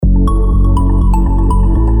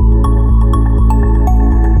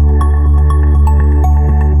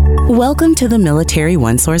Welcome to the Military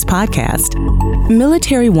OneSource podcast.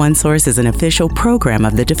 Military OneSource is an official program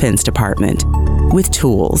of the Defense Department with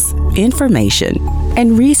tools, information,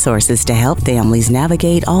 and resources to help families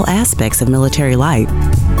navigate all aspects of military life.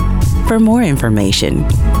 For more information,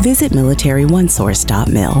 visit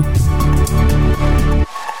MilitaryOneSource.mil.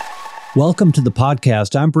 Welcome to the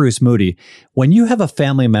podcast. I'm Bruce Moody. When you have a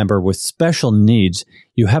family member with special needs,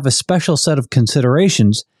 you have a special set of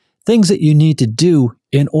considerations, things that you need to do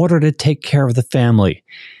in order to take care of the family.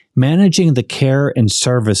 Managing the care and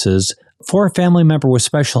services for a family member with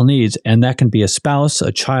special needs, and that can be a spouse,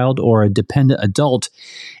 a child, or a dependent adult,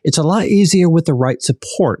 it's a lot easier with the right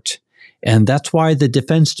support. And that's why the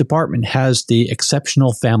Defense Department has the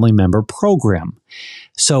Exceptional Family Member Program.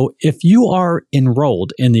 So if you are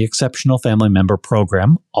enrolled in the Exceptional Family Member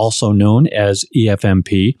Program, also known as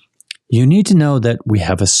EFMP, you need to know that we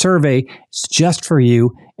have a survey. It's just for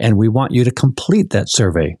you, and we want you to complete that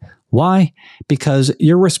survey. Why? Because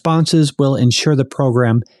your responses will ensure the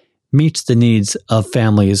program meets the needs of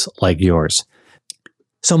families like yours.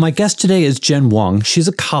 So my guest today is Jen Wong. She's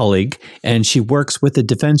a colleague, and she works with the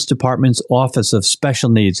Defense Department's Office of Special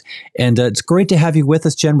Needs. And it's great to have you with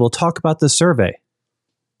us, Jen. We'll talk about the survey.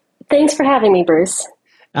 Thanks for having me, Bruce.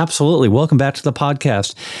 Absolutely. Welcome back to the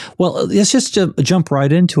podcast. Well, let's just jump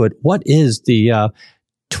right into it. What is the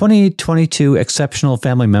 2022 Exceptional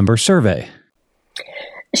Family Member Survey?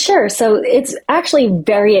 Sure. So it's actually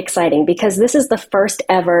very exciting because this is the first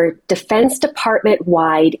ever Defense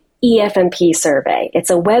Department-wide EFMP survey. It's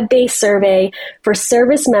a web-based survey for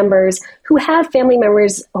service members who have family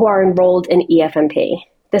members who are enrolled in EFMP.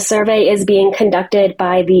 The survey is being conducted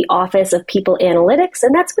by the Office of People Analytics,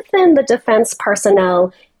 and that's within the Defense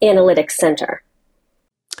Personnel Analytics Center.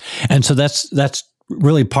 And so that's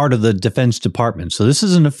really part of the Defense Department. So this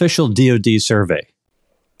is an official DoD survey.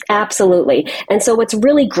 Absolutely. And so what's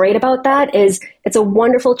really great about that is it's a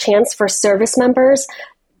wonderful chance for service members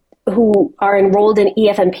who are enrolled in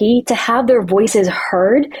EFMP to have their voices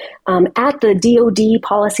heard at the DoD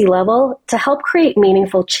policy level to help create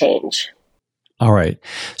meaningful change. All right.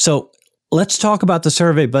 So let's talk about the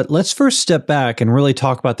survey, but let's first step back and really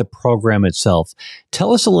talk about the program itself.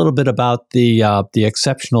 Tell us a little bit about the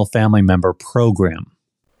Exceptional Family Member Program.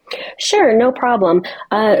 Sure, no problem.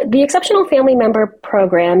 The Exceptional Family Member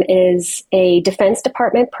Program is a Defense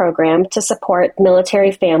Department program to support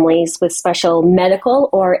military families with special medical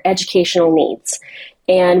or educational needs.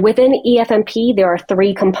 And within EFMP, there are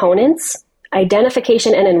three components: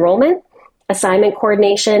 identification and enrollment, assignment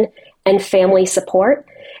coordination, and family support.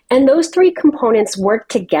 And those three components work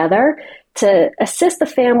together to assist the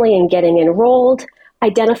family in getting enrolled,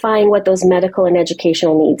 identifying what those medical and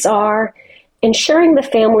educational needs are, ensuring the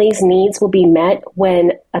family's needs will be met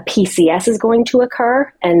when a PCS is going to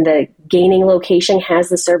occur and the gaining location has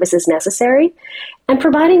the services necessary, and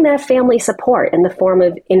providing that family support in the form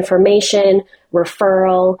of information,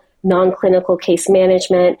 referral, non-clinical case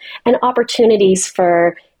management, and opportunities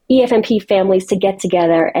for EFMP families to get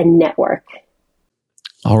together and network.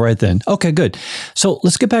 All right, then. Okay, good. So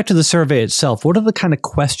let's get back to the survey itself. What are the kind of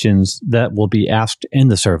questions that will be asked in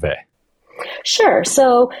the survey? Sure.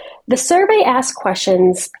 So the survey asks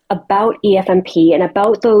questions about EFMP and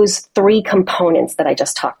about those three components that I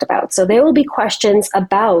just talked about. So there will be questions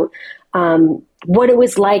about what it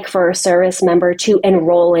was like for a service member to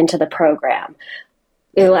enroll into the program.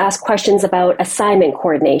 It will ask questions about assignment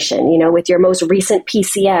coordination. With your most recent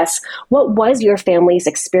PCS, what was your family's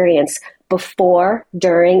experience before,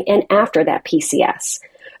 during, and after that PCS?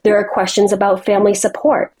 There are questions about family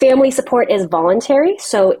support. Family support is voluntary,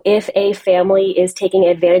 so if a family is taking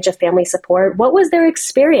advantage of family support, what was their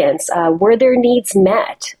experience? Were their needs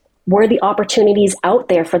met? Were the opportunities out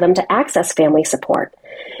there for them to access family support?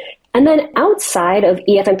 And then outside of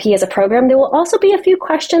EFMP as a program, there will also be a few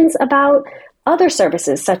questions about other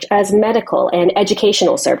services such as medical and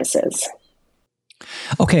educational services.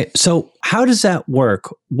 Okay, so how does that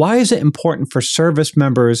work? Why is it important for service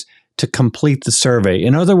members to complete the survey?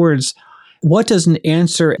 In other words, what does an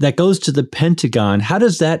answer that goes to the Pentagon, how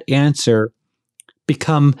does that answer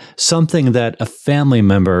become something that a family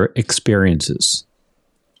member experiences?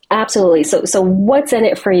 Absolutely. So what's in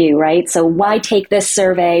it for you, right? So why take this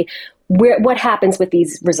survey? What happens with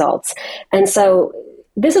these results? And so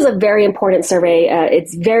this is a very important survey.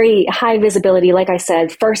 It's very high visibility. Like I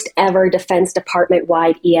said, first ever Defense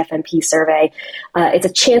Department-wide EFMP survey. It's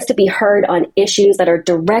a chance to be heard on issues that are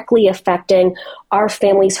directly affecting our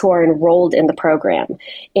families who are enrolled in the program.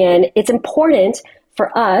 And it's important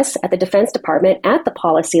for us at the Defense Department at the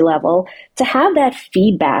policy level to have that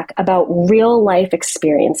feedback about real life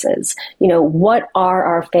experiences. What are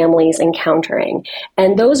our families encountering?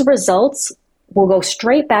 And those results will go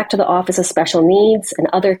straight back to the Office of Special Needs and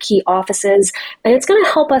other key offices, and it's going to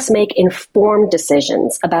help us make informed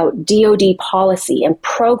decisions about DoD policy and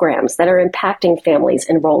programs that are impacting families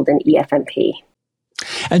enrolled in EFMP.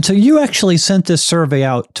 And so you actually sent this survey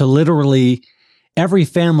out to literally every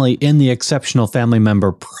family in the Exceptional Family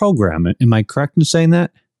Member Program. Am I correct in saying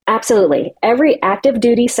that? Absolutely. Every active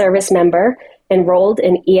duty service member enrolled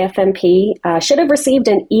in EFMP should have received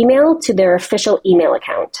an email to their official email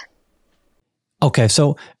account. Okay,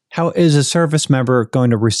 so how is a service member going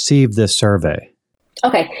to receive this survey?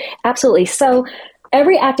 Okay, absolutely. So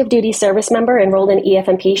every active duty service member enrolled in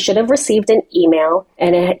EFMP should have received an email,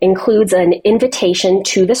 and it includes an invitation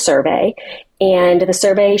to the survey. And the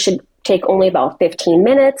survey should take only about 15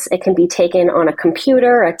 minutes. It can be taken on a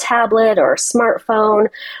computer, a tablet, or a smartphone.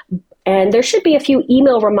 And there should be a few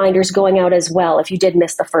email reminders going out as well if you did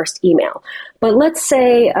miss the first email. But let's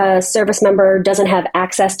say a service member doesn't have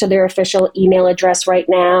access to their official email address right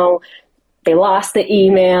now. They lost the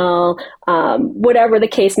email, whatever the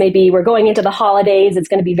case may be. We're going into the holidays. It's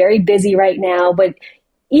going to be very busy right now. But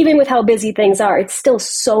even with how busy things are, it's still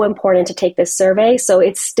so important to take this survey. So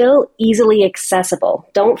it's still easily accessible.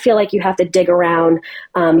 Don't feel like you have to dig around.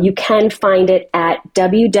 You can find it at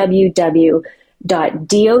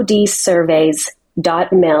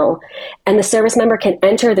www.dodsurveys.mil, and the service member can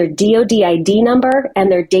enter their DoD ID number and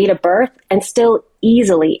their date of birth and still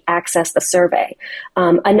easily access the survey.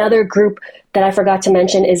 Another group that I forgot to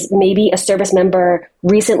mention is maybe a service member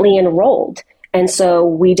recently enrolled, and so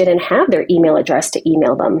we didn't have their email address to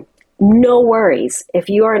email them. No worries. If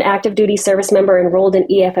you are an active duty service member enrolled in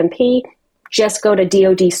EFMP, just go to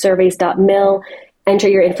dodsurveys.mil, enter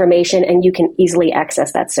your information, and you can easily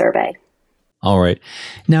access that survey. All right.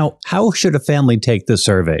 Now, how should a family take the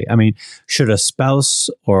survey? I mean, should a spouse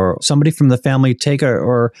or somebody from the family take it,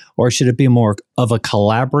 or should it be more of a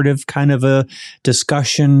collaborative kind of a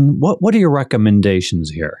discussion? What are your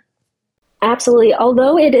recommendations here? Absolutely.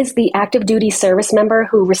 Although it is the active duty service member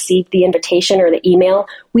who received the invitation or the email,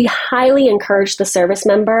 we highly encourage the service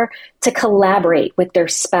member to collaborate with their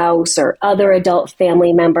spouse or other adult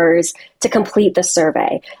family members to complete the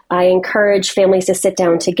survey. I encourage families to sit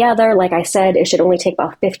down together. Like I said, it should only take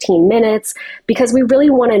about 15 minutes because we really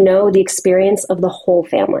want to know the experience of the whole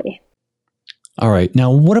family. All right. Now,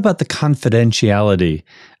 what about the confidentiality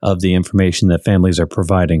of the information that families are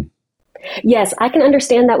providing? Yes, I can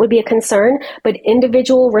understand that would be a concern, but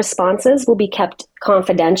individual responses will be kept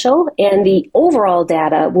confidential, and the overall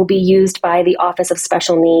data will be used by the Office of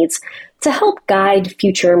Special Needs to help guide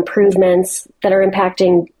future improvements that are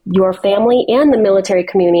impacting your family and the military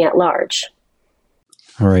community at large.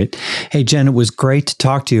 All right. Hey, Jen, it was great to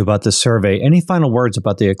talk to you about the survey. Any final words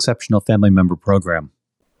about the Exceptional Family Member Program?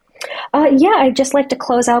 I'd just like to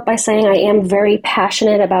close out by saying I am very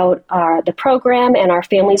passionate about the program and our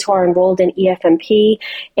families who are enrolled in EFMP,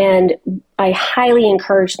 and I highly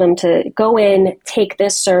encourage them to go in, take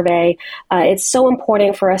this survey. It's so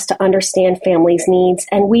important for us to understand families' needs,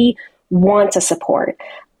 and we want to support.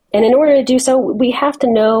 And in order to do so, we have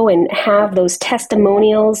to know and have those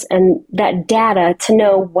testimonials and that data to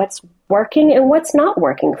know what's working and what's not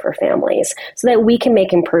working for families so that we can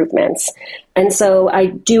make improvements. And so I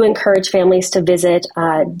do encourage families to visit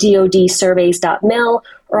dodsurveys.mil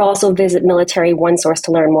or also visit Military OneSource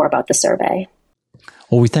to learn more about the survey.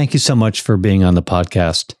 Well, we thank you so much for being on the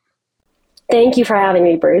podcast. Thank you for having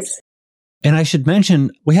me, Bruce. And I should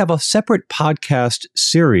mention, we have a separate podcast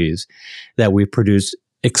series that we produced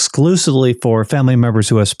exclusively for family members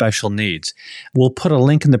who have special needs. We'll put a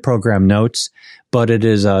link in the program notes, but it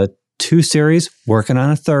is a 2 series, working on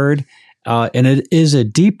a 3rd, and it is a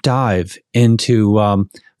deep dive into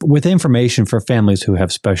with information for families who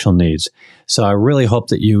have special needs. So I really hope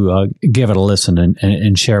that you give it a listen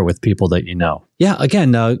and share it with people that you know. Yeah,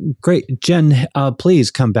 again, great. Jen, please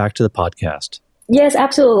come back to the podcast. Yes,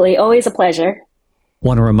 absolutely. Always a pleasure.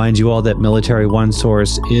 Want to remind you all that Military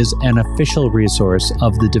OneSource is an official resource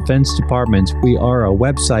of the Defense Department. We are a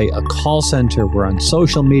website, a call center, we're on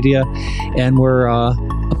social media, and we're a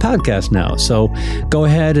podcast now. So go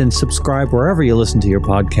ahead and subscribe wherever you listen to your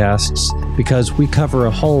podcasts, because we cover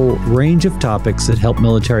a whole range of topics that help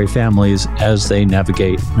military families as they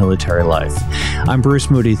navigate military life. I'm Bruce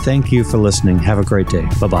Moody. Thank you for listening. Have a great day.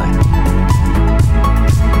 Bye-bye.